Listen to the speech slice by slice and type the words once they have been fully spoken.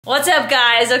What's up,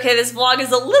 guys? Okay, this vlog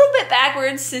is a little bit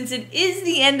backwards since it is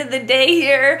the end of the day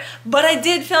here, but I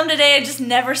did film today. I just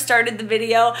never started the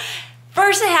video.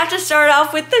 First, I have to start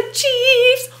off with the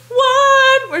Chiefs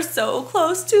won. We're so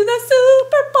close to the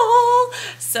Super Bowl.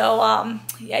 So,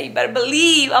 yeah, you better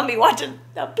believe I'll be watching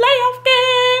the playoff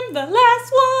game, the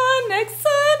last one next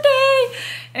Sunday.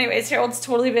 Anyways, Harold's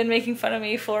totally been making fun of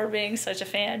me for being such a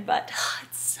fan, but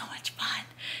it's so much fun.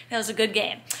 That was a good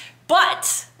game.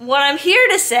 But what I'm here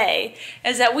to say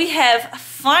is that we have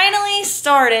finally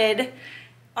started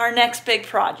our next big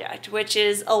project, which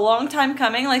is a long time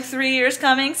coming, like 3 years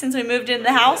coming since we moved into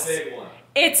the house. It's a big one.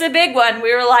 It's a big one.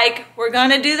 We were like, we're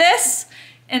gonna do this,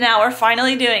 and now we're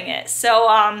finally doing it. So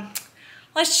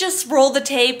let's just roll the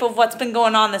tape of what's been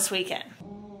going on this weekend.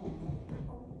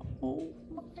 Oh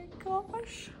my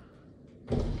gosh.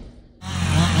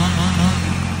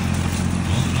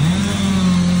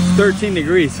 13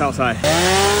 degrees outside.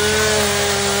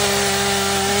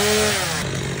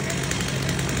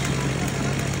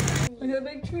 Look at the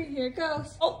big tree. Here it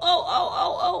goes. Oh, oh, oh,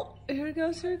 oh, oh. Here it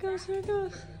goes, here it goes, here it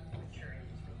goes.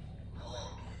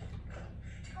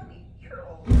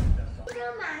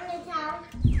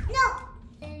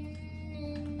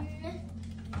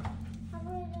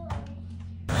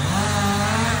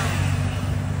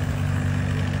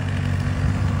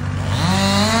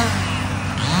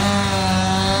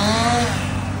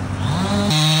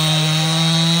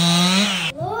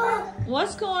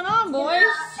 What's going on, boys?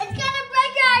 It's gonna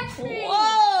break our tree.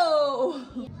 Whoa!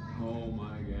 Oh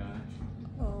my gosh.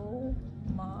 Oh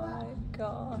my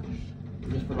gosh.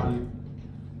 Just for you.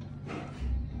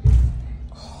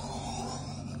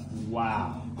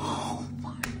 Wow. Oh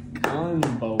my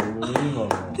Unbelievable.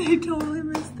 They totally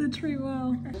missed the tree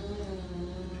well.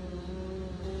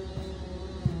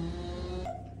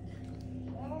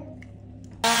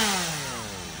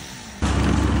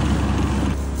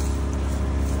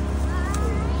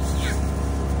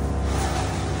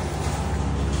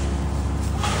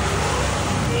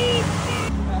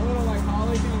 That little like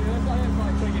holly thing on the other side,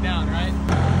 probably take it down, right?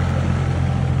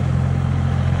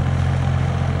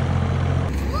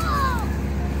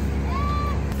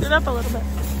 Sit up a little bit.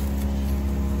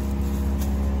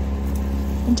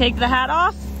 And take the hat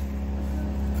off.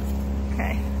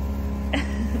 Okay.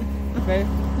 Okay.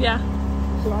 Yeah.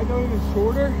 Should I go even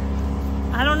shorter?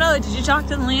 I don't know. Did you talk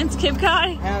to the landscape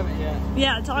guy? I haven't yet.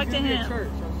 Yeah, talk He's to gonna be at him. church.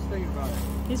 I was just thinking about it.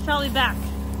 He's probably back.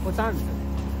 What time is it?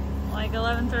 Like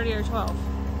 11:30 or 12.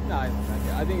 No, I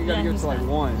think you gotta Yeah, go he's to like not.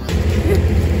 1.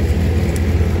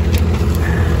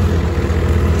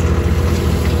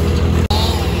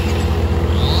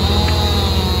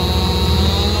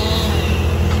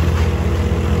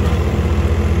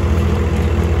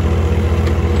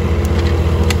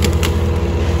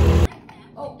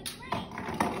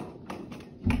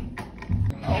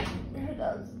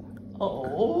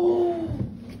 Oh.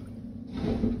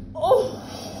 Oh.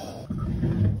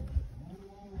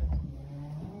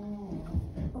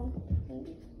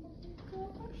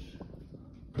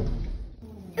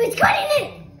 It's cutting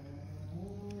it.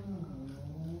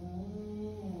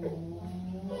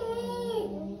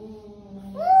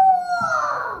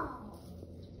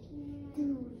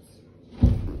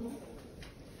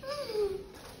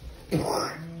 He's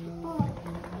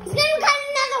gonna cut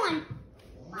another one.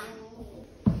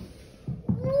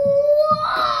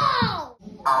 Whoa!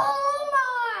 Oh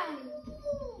my!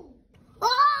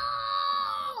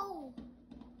 Oh!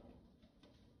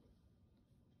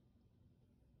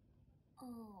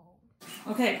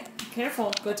 Okay,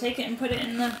 careful. Go take it and put it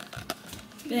in the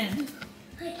bin.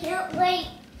 I can't wait.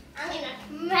 I'm gonna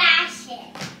smash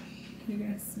it. You're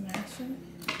gonna smash it?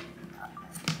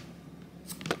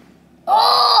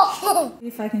 Oh! See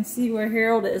if I can see where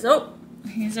Harold is. Oh,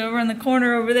 he's over in the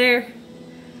corner over there.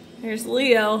 There's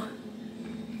Leo.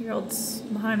 Harold's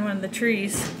behind one of the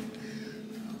trees.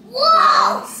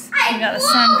 Whoa! You got the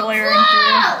sun glaring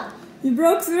through. You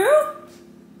broke through?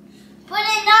 But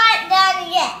it's not done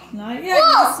yet. Not yet.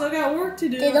 Whoa. You still got work to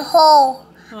do. Do the hole.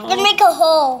 Oh. I'm gonna make a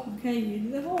hole. Okay, you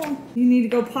do the hole. You need to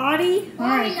go potty? All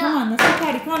right, come on. Let's go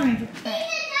potty. Come on, Ranger.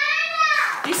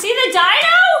 You see the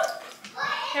dino?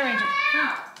 Here, Ranger. Come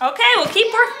on. Okay, well,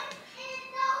 keep working.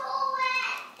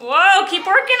 Whoa, keep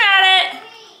working at it.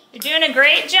 You're doing a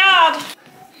great job.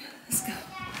 Let's go.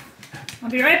 I'll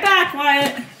be right back,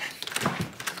 Wyatt.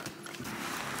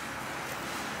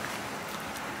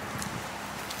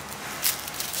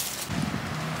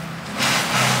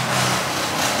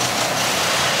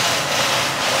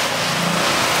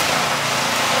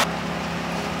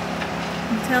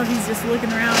 tell he's just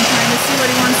looking around trying to see what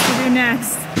he wants to do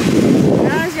next.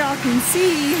 As y'all can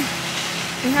see,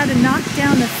 they had to knock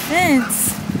down the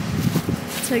fence.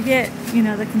 It's to get, you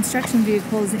know, the construction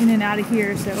vehicles in and out of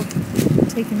here, so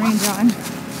taking range on.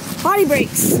 Potty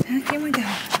breaks. Here we go.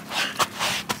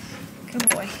 Good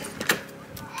boy.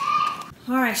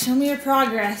 All right, show me your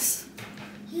progress.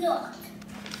 Look.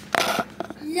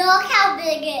 Look how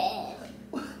big it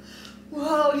is.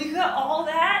 Whoa, you got all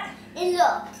that? And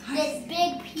look, there's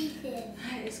big pieces.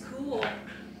 That is cool.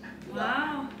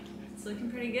 Wow, it's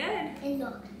looking pretty good. And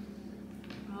look.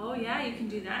 Oh yeah, you can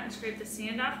do that and scrape the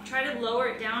sand off. Try to lower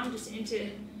it down just into,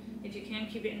 if you can,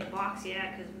 keep it in the box,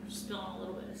 yeah, because we're spilling a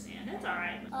little bit of sand. That's all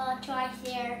right.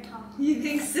 Triceratops. You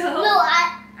think so? No,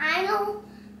 I know.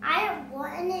 I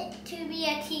want it to be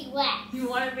a T-Rex. You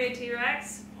want it to be a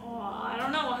T-Rex? Oh, I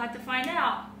don't know. We'll have to find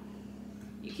out.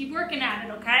 You keep working at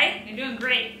it, okay? You're doing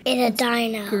great. It's a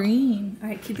dino. Green. All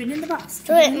right, keep it in the box.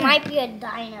 So it might be a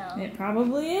dino. It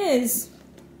probably is.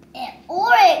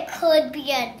 Or it could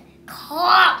be a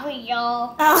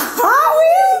cartwheel. A Hot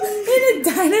Wheel in a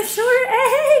dinosaur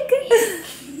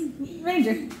egg.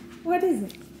 Ranger, what is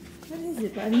it? What is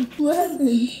it, buddy? What happened?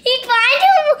 He's trying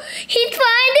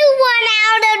to run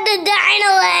out of the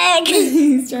dino egg.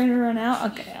 He's trying to run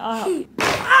out? Okay, I'll help you.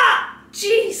 Ah!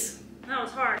 Jeez! That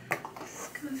was hard.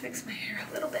 Come and fix my hair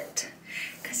a little bit.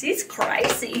 Because he's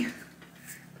crazy.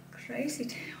 Crazy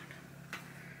town.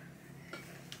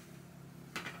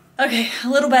 Okay, a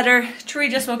little better. Tree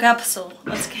just woke up, so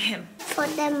let's get him.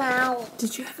 Put them out.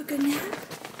 Did you have a good nap?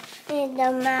 Put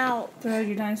them out. Throw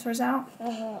your dinosaurs out?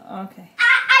 Okay.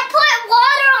 I put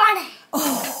water on it.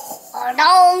 Oh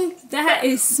no. That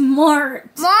is smart.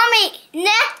 Mommy,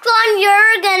 next one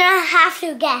you're gonna have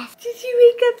to guess. Did you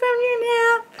wake up from your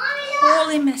nap? Mommy, look.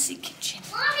 Holy messy kitchen.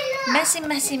 Mommy, look. Messy,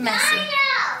 messy, messy. Dino.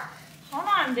 Hold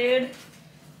on, dude.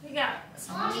 We got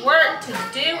some work to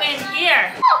do in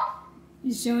here.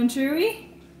 You showing Chewy?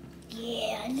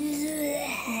 Yeah.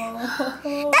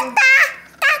 Oh.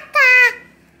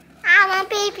 I'm a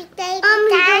baby dino.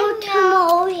 Don't come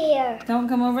over here. Don't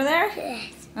come over there?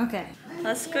 Yes. Okay.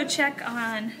 Let's go check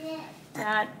on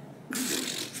Dad.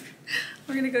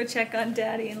 We're gonna go check on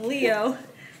Daddy and Leo.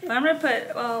 But I'm gonna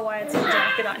put Wyatt's little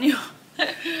jacket on you.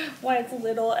 Wyatt's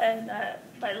little, and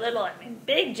by little I mean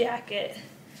big jacket.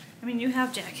 I mean, you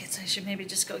have jackets. I should maybe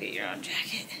just go get your own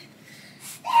jacket.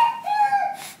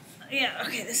 Yeah,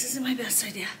 okay, this isn't my best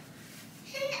idea.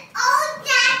 Old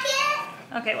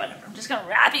jacket. Okay, whatever. I'm just gonna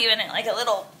wrap you in it like a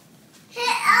little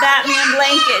Batman Batman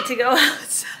blanket to go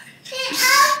outside.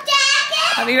 Old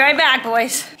jacket. I'll be right back,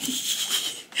 boys.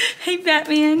 Hey,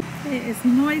 Batman. It is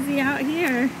noisy out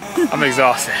here. I'm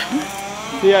exhausted.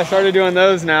 Yeah, I started doing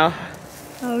those now.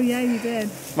 Oh, yeah, you did.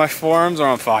 My forearms are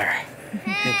on fire.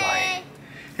 Hey, buddy.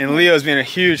 And Leo's been a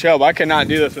huge help. I could not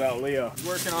do this without Leo.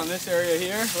 Working on this area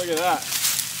here. Look at that.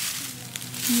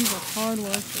 He's a hard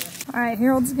worker. All right,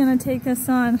 Harold's gonna take us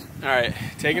on All right,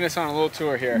 taking us on a little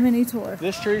tour a here. mini tour.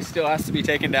 This tree still has to be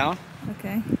taken down.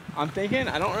 Okay. I'm thinking,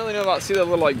 I don't really know about, see the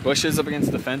little like bushes up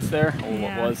against the fence there? Or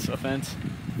Yeah. what was a fence?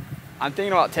 I'm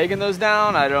thinking about taking those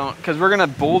down. I don't, because we're gonna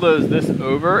bulldoze this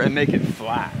over and make it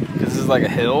flat. Because this is like a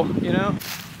hill, you know?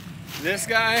 This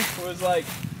guy was like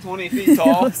 20 feet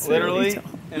tall, was really literally. tall.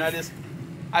 And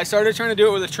I started trying to do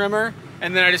it with a trimmer,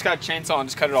 and then I just got a chainsaw and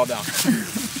just cut it all down.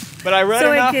 But I read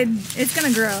So enough it's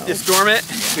gonna grow. to storm it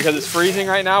because it's freezing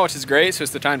right now, which is great. So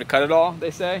it's the time to cut it all,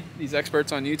 they say. These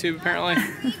experts on YouTube, apparently.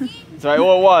 So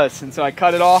well, it was, and so I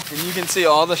cut it off. And you can see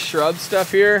all the shrub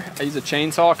stuff here. I used a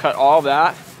chainsaw, cut all of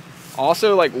that.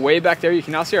 Also, like way back there, you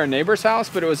can now see our neighbor's house,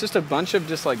 but it was just a bunch of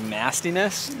just like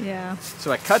nastiness. Yeah.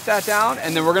 So I cut that down,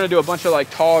 and then we're gonna do a bunch of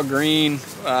like tall green,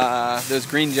 those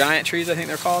green giant trees, I think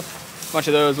they're called. A bunch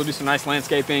of those. We'll do some nice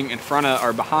landscaping in front of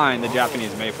or behind the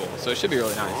Japanese maple. So it should be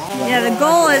really nice. Yeah, the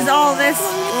goal is all this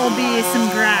will be some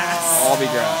grass. All be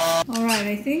grass. All right,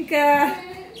 I think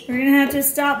we're gonna have to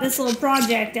stop this little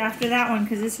project after that one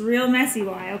because it's real messy.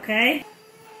 Why? Okay.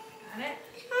 Got it.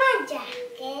 My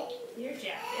jacket. Your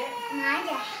jacket. My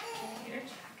jacket. Your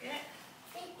jacket.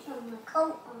 Put my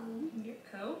coat on. Your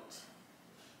coat.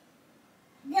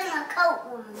 Then my coat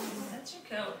on. That's your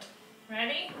coat.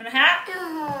 Ready? For the hat?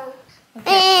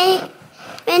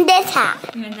 And this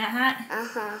hat. You in that hat?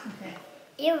 Uh-huh. Okay.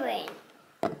 Earring.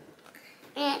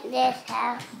 And this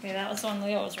hat. Okay, that was the one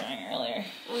Leo was wearing earlier.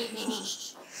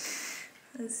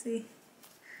 Let's see.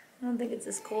 I don't think it's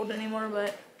as cold anymore,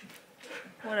 but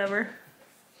whatever.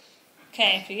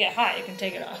 Okay, if you get hot, you can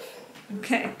take it off.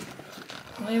 Okay.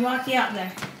 Let me walk you out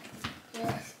there.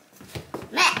 Yes.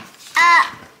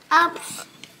 Up.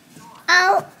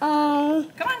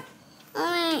 Oh. Come on.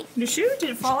 Your shoe? Did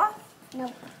it fall off? No.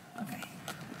 Okay.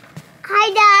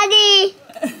 Hi, Daddy.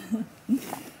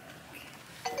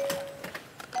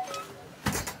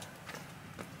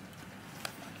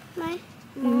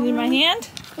 You need my hand?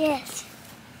 Yes.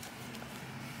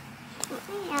 Let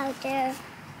me out there.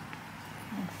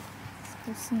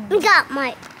 We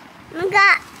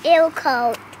got eel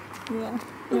coat. Yeah.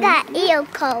 We got eel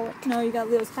coat. No, you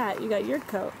got Leo's hat. You got your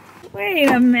coat. Wait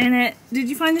a minute. Did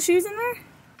you find the shoes in there?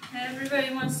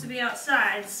 Everybody wants to be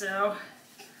outside, so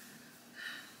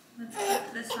let's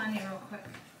put this on you real quick.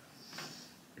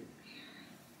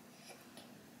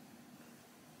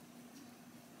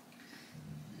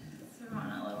 Throw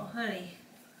on a little hoodie.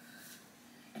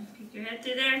 Peek your head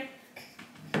through there.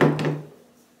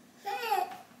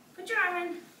 Put your arm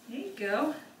in. There you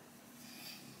go.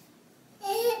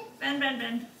 Bend, bend,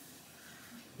 bend.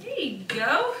 There you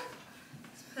go.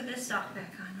 Let's put this sock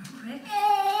back on real quick.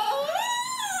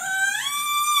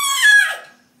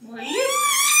 What are you?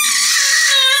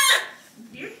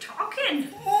 You're talking.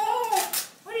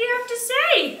 What do you have to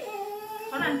say?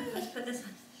 Hold on. Let's put this on.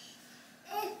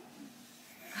 Okay,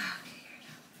 here we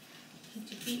go. Keep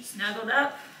your feet snuggled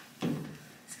up.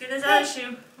 Let's get this other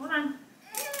shoe. Hold on.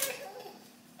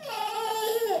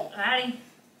 Alrighty.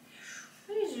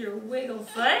 There's your wiggle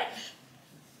foot.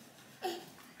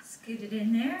 Let's get it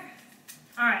in there.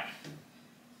 Alright.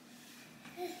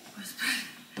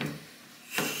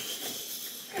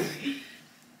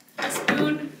 A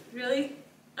spoon? Really?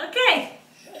 Okay.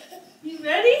 You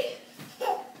ready?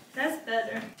 That's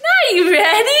better. Are you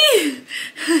ready?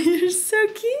 You're so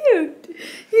cute.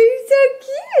 You're so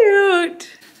cute.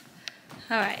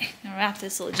 Alright, now wrap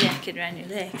this little jacket around your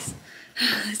legs.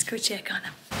 Let's go check on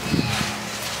him.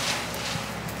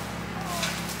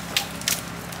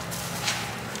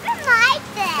 I like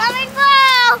this. Coming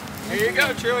through. Here you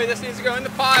go, Chewy. This needs to go in the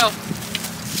pile.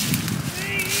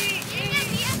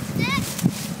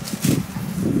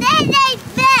 There's a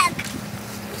big.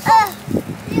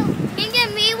 Can you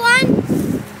give me one?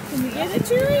 Can you get it,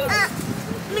 Chewy?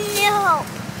 No.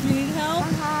 You need help?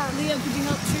 Leo, could you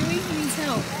help Chewy? He needs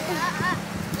help.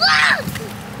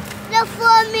 No,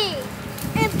 for me.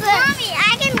 Mommy,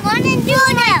 I can run and do a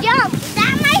jump. Is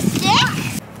that my stick?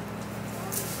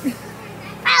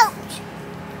 Ouch.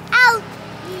 Ouch.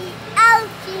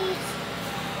 Ouchies.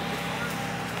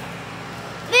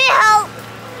 Me help.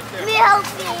 Me help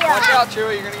you. Watch out,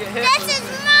 Chewy. You're going to get hit. This is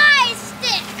my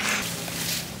stick.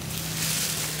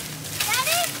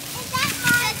 Daddy, is that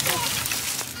my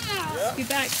stick? Get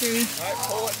back, Chewy. All right,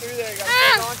 pull it through there. You got to put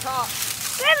it on top.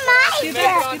 Where's my Get Make it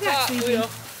back, on get back, top, Susan. Leo.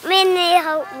 We need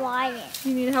help, Wyatt.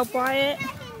 You need help, Wyatt?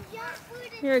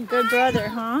 You're a good brother,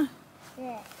 huh?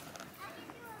 Yeah.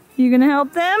 You gonna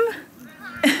help them?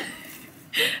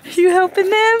 You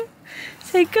helping them?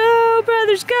 Say, go,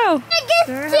 brothers, go.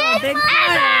 They're having a big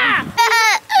fire.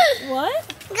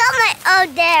 What? Got my oh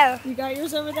there. You got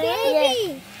yours over there?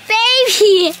 Baby.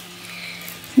 Baby.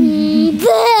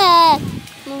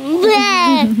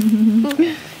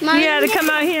 You had to come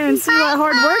out here and see what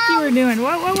hard work you were doing.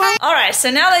 What? All right, so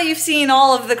now that you've seen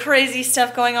all of the crazy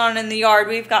stuff going on in the yard,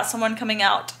 we've got someone coming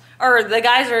out, or the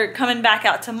guys are coming back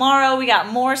out tomorrow. We got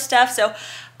more stuff, so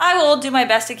I will do my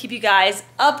best to keep you guys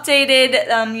updated.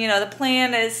 You know, the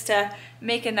plan is to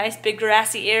make a nice big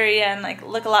grassy area and like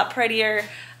look a lot prettier,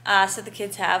 so the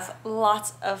kids have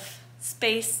lots of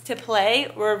space to play.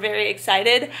 We're very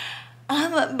excited.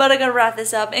 But I gotta wrap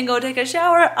this up and go take a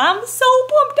shower. I'm so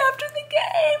pumped after the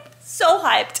game. So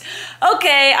hyped.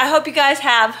 Okay, I hope you guys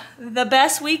have the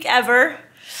best week ever.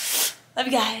 Love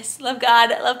you guys. Love God.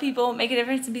 Love people. Make a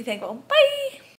difference and be thankful. Bye.